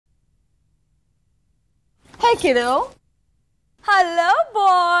Hi kiddo. Hello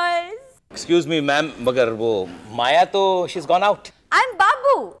boys. Excuse me ma'am, मगर वो माया तो she's gone out. I'm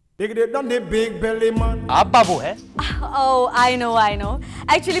Babu. आप बाबू हैं? Oh, I know.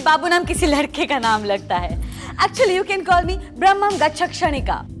 Actually, बाबू नाम किसी लड़के का नाम लगता है. Actually, you can call me Brahmam Gaccha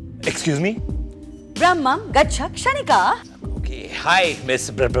Kshanika. Excuse me? Brahmam Gaccha Kshanika. Okay, hi Miss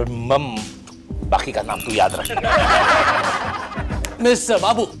Brahmam. बाकी का नाम तू याद रख. Miss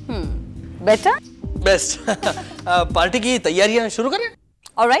बाबू. Better? Best. पार्टी की तैयारियां शुरू करें?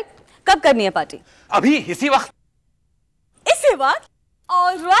 Alright. कब करनी है पार्टी? अभी इसी वक्त. इसी वक्त?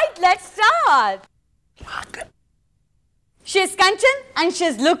 Alright, let's start. She's Kanchan and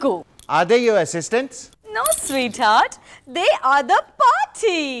she's Luku. Are they your assistants? No, sweetheart. They are the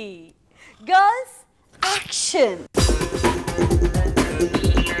party. Girls, action.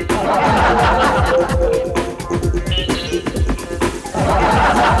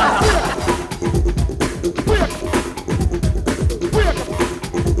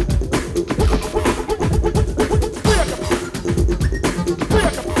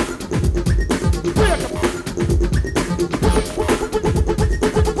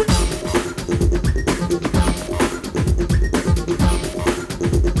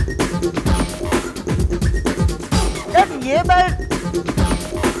 ये बैठ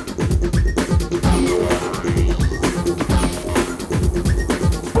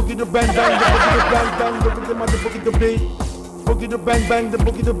boogie the bang bang the boogie the bang bang the boogie the mother boogie the beat boogie the bang bang the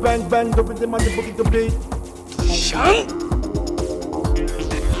boogie the bang bang the boogie the mother boogie the beat Shang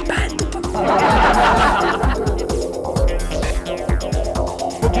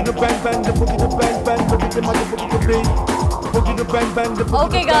boogie the bang bang the boogie the bang bang the boogie the mother boogie the beat boogie the bang bang the boogie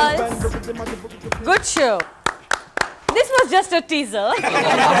Okay, the bang guys. bang the boogie the mother boogie the beat. Good show. This was just a teaser.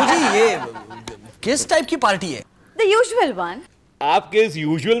 बाबूजी ये किस type की party है? The usual one. आपके इस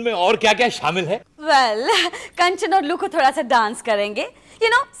usual में और क्या-क्या शामिल है? Well, कंचन और लुको थोड़ा सा डांस करेंगे. You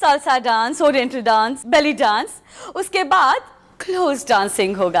know, salsa dance, oriental dance, belly dance. उसके बाद close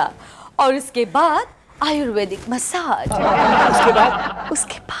dancing होगा. और उसके बाद आयुर्वेदिक मसाज.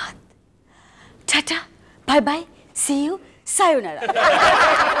 उसके बाद Tata, bye bye, see you, sayonara.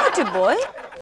 What a boy.